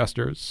all the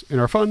investors in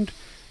our fund.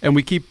 And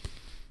we keep,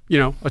 a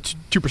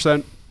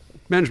 2%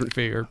 management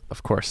fee or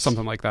Of course.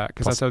 something like that,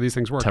 because that's how these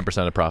things work.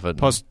 10% of profit.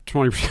 Plus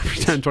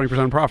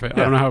 20% of profit.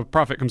 Yeah. I don't know how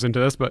profit comes into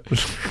this, but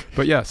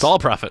yes. It's all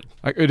profit.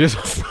 It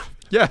is.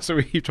 Yeah, so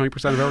we keep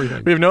 20% of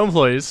everything. We have no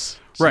employees.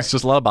 Right. It's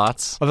just a lot of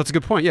bots. Oh, that's a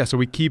good point. Yeah, so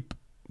we keep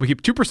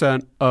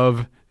 2%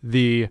 of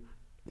the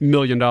 $1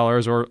 million,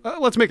 or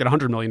let's make it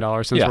 $100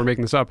 million since we're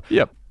making this up.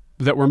 Yep.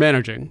 That we're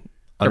managing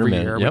every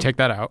year. We take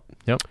that out.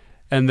 Yep.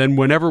 And then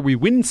whenever we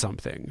win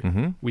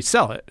something, we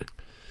sell it,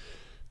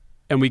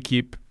 and we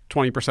keep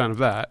 20% of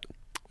that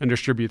and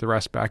distribute the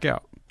rest back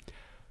out.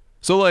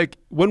 So, like,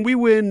 when we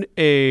win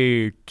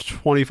a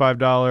 $25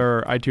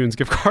 iTunes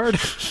gift card,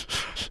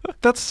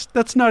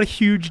 that's not a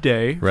huge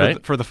day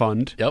Right. for the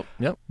fund.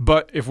 Yep.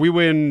 But if we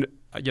win,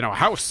 a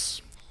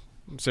house,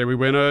 say we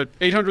win a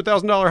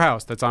 $800,000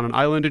 house that's on an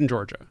island in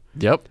Georgia.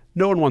 Yep.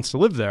 No one wants to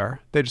live there.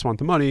 They just want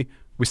the money.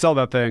 We sell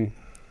that thing.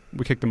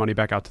 We kick the money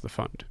back out to the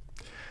fund.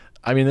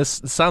 I mean,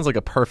 this sounds like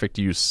a perfect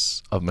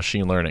use of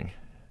machine learning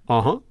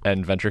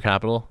and venture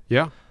capital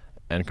Yeah.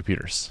 and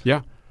computers.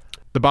 Yeah.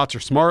 The bots are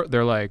smart.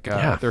 They're like,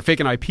 they're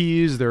faking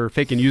IPs. They're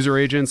faking user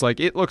agents.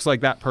 Like, it looks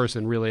like that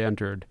person really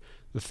entered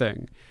the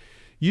thing.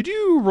 You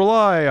do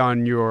rely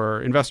on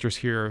your investors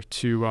here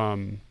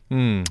to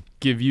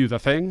give you the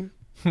thing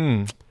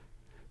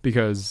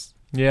because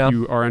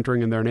you are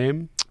entering in their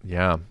name.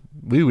 Yeah.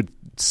 We would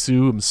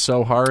sue them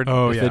so hard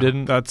if they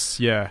didn't. That's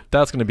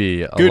going to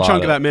be a good lot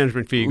chunk of that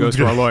management fee goes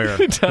to our lawyer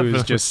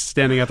who's just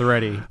standing at the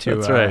ready to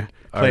right.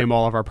 claim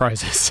all of our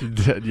prizes.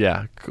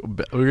 Yeah.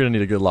 We're going to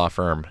need a good law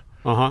firm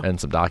and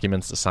some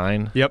documents to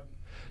sign. Yep.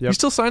 You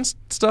still sign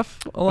stuff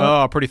a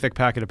lot? Oh, a pretty thick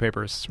packet of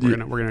papers we're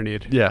gonna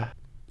need. Yeah.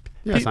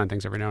 I sign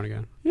things every now and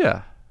again.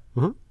 Yeah.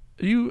 How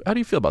do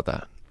you feel about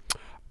that?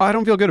 I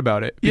don't feel good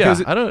about it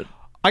because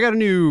I got a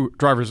new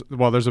driver's.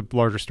 Well, there's a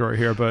larger story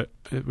here,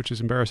 which is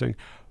embarrassing.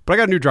 But I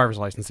got a new driver's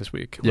license this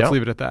week. Let's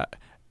leave it at that.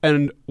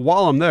 And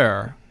while I'm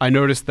there, I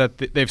noticed that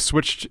they've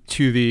switched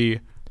to the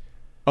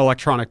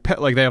electronic pen.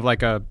 Like they have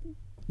like a,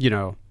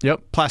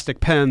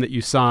 plastic pen that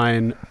you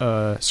sign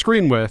a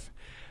screen with,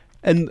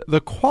 and the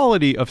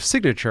quality of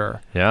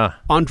signature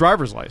on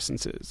driver's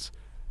licenses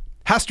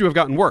has to have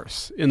gotten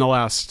worse in the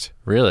last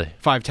really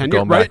 5-10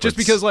 years, right? Just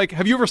because, like,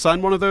 have you ever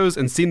signed one of those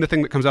and seen the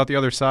thing that comes out the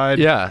other side?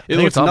 Yeah, it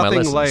looks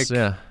nothing like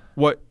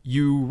what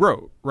you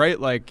wrote, right?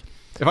 Like,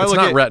 if I look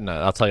not at Retina,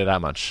 I'll tell you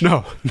that much.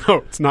 No,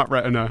 it's not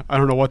Retina. I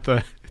don't know what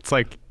it's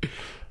like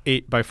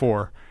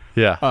 8x4.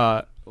 Yeah,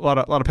 a lot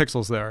of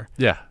pixels there.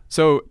 Yeah.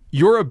 So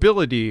your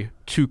ability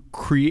to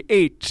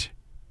create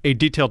a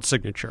detailed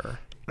signature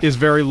is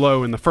very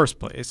low in the first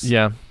place.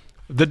 Yeah.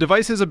 The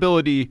device's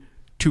ability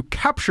to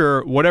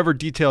capture whatever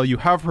detail you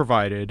have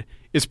provided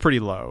is pretty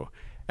low.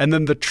 And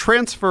then the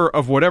transfer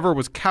of whatever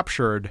was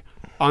captured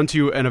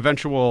onto an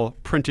eventual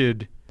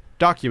printed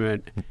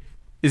document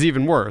is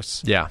even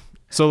worse. Yeah.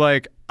 So,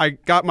 like, I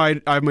have my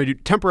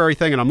temporary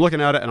thing, and I'm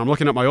looking at it, and I'm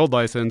looking at my old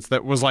license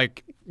that was,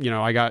 like,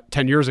 I got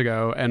 10 years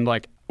ago, and,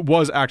 like,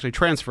 was actually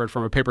transferred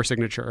from a paper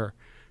signature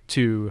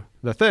to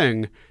the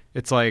thing.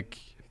 It's like,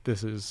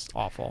 this is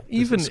awful.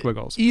 This is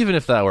squiggles. Even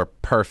if that were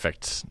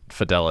perfect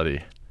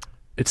fidelity,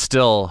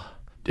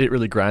 it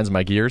really grinds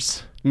my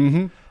gears.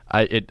 Mm-hmm.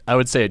 I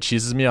would say it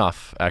cheeses me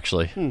off,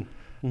 actually.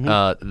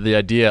 Mm-hmm. The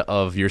idea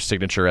of your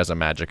signature as a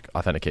magic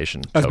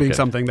authentication as token. being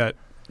something that,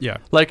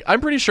 like,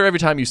 I'm pretty sure every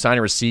time you sign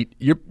a receipt,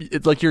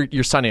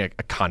 you're signing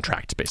a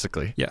contract,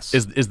 basically. Yes,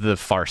 is the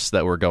farce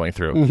that we're going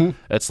through. Mm-hmm.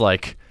 It's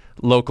like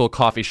local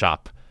coffee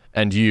shop,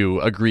 and you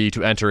agree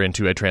to enter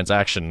into a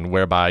transaction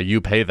whereby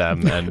you pay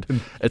them, and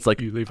it's like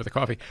you leave with a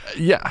coffee.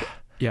 Yeah.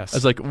 Yes.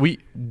 It's like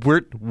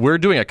we're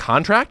doing a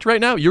contract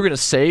right now. You're going to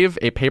save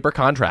a paper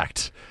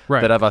contract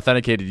that I've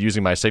authenticated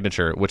using my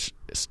signature, which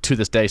to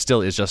this day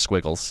still is just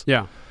squiggles.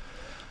 Yeah.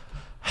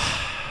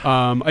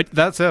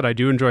 That said, I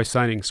do enjoy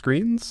signing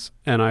screens,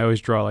 and I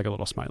always draw like a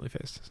little smiley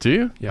face. Do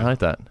you? Yeah. I like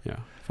that. Yeah.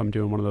 If I'm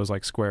doing one of those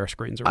like square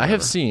screens or whatever. I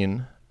have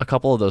seen a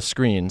couple of those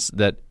screens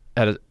that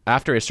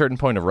after a certain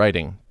point of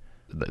writing,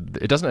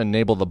 it doesn't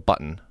enable the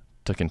button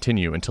to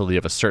continue until you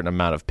have a certain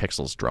amount of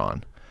pixels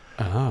drawn.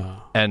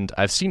 Oh. And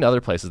I've seen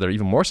other places that are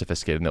even more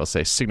sophisticated, and they'll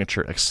say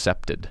signature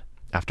accepted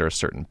after a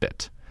certain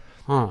bit.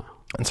 Huh.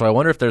 And so I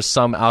wonder if there's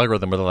some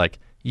algorithm where they're like,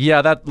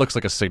 yeah, that looks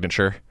like a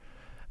signature.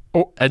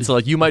 Oh. And so,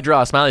 like, you might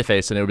draw a smiley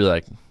face, and it would be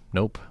like,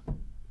 nope,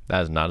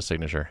 that is not a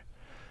signature,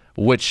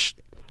 which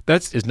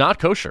is not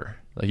kosher.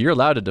 Like, you're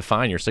allowed to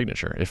define your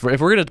signature. If we're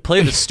going to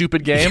play this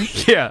stupid game,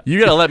 you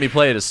got to let me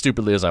play it as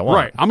stupidly as I want.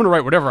 Right. I'm going to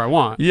write whatever I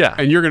want. Yeah.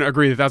 And you're going to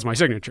agree that that's my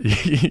signature.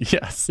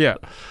 Yes. Yeah.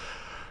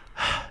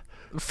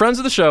 Friends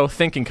of the show,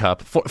 Thinking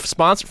Cup,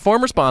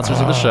 former sponsors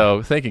of the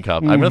show, Thinking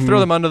Cup. I'm going to throw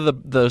them under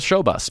the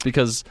show bus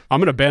because I'm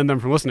going to ban them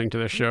from listening to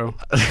this show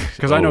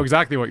because I know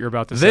exactly what you're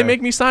about to say. They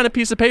make me sign a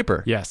piece of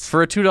paper. Yes.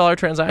 For a $2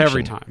 transaction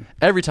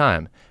every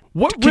time.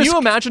 Can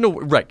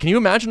you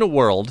imagine a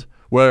world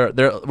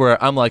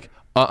where I'm like,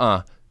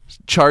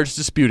 charge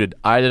disputed.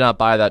 I did not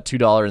buy that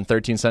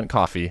 $2.13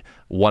 coffee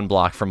 1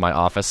 block from my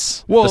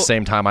office the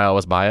same time I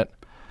always buy it.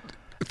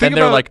 And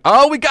they're like,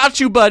 oh, we got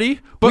you,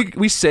 buddy. But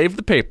we saved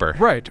the paper.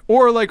 Right.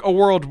 Or like a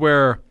world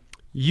where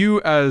you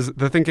as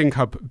the Thinking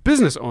Cup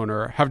business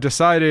owner have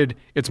decided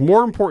it's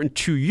more important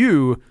to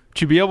you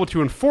to be able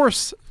to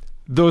enforce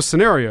those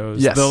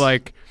scenarios, the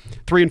like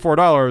 $3 and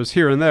 $4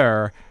 here and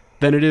there,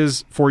 than it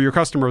is for your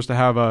customers to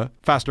have a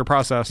faster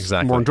process,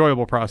 more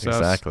enjoyable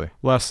process,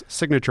 less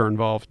signature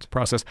involved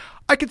process.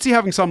 I could see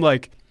having some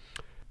like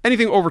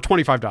anything over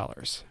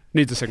 $25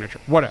 needs a signature,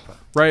 whatever,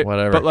 right?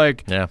 Whatever. But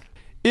like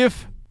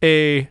if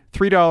a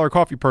 $3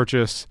 coffee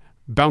purchase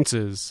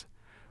bounces,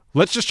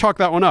 let's just chalk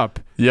that one up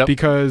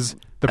because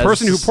the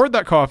person who poured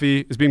that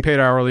coffee is being paid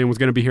hourly and was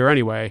going to be here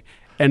anyway.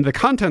 And the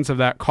contents of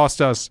that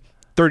cost us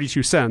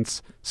 32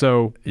 cents.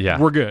 So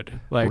we're good.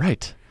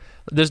 Right.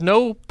 There's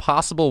no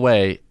possible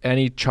way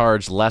any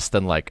charge less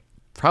than like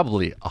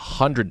probably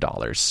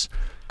 $100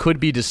 could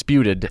be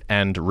disputed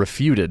and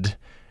refuted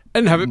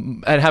and have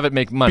it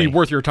make money. Be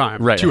worth your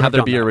time. Right. Have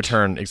there be a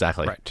return.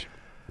 Exactly. Right.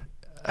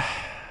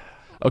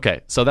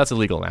 Okay. So that's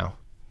illegal now.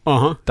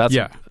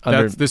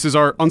 This is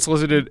our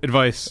unsolicited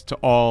advice to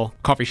all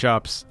coffee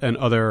shops and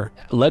other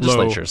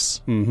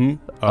legislatures.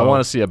 I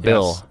want to see a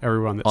bill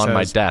everyone that on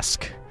my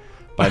desk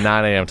by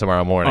 9 a.m.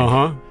 tomorrow morning,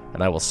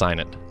 and I will sign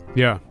it.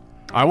 Yeah.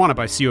 I want it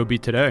by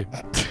COB today.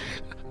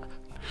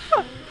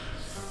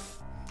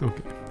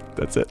 Okay.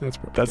 That's it.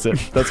 That's it.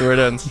 That's where it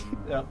ends.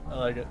 Yeah, I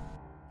like it.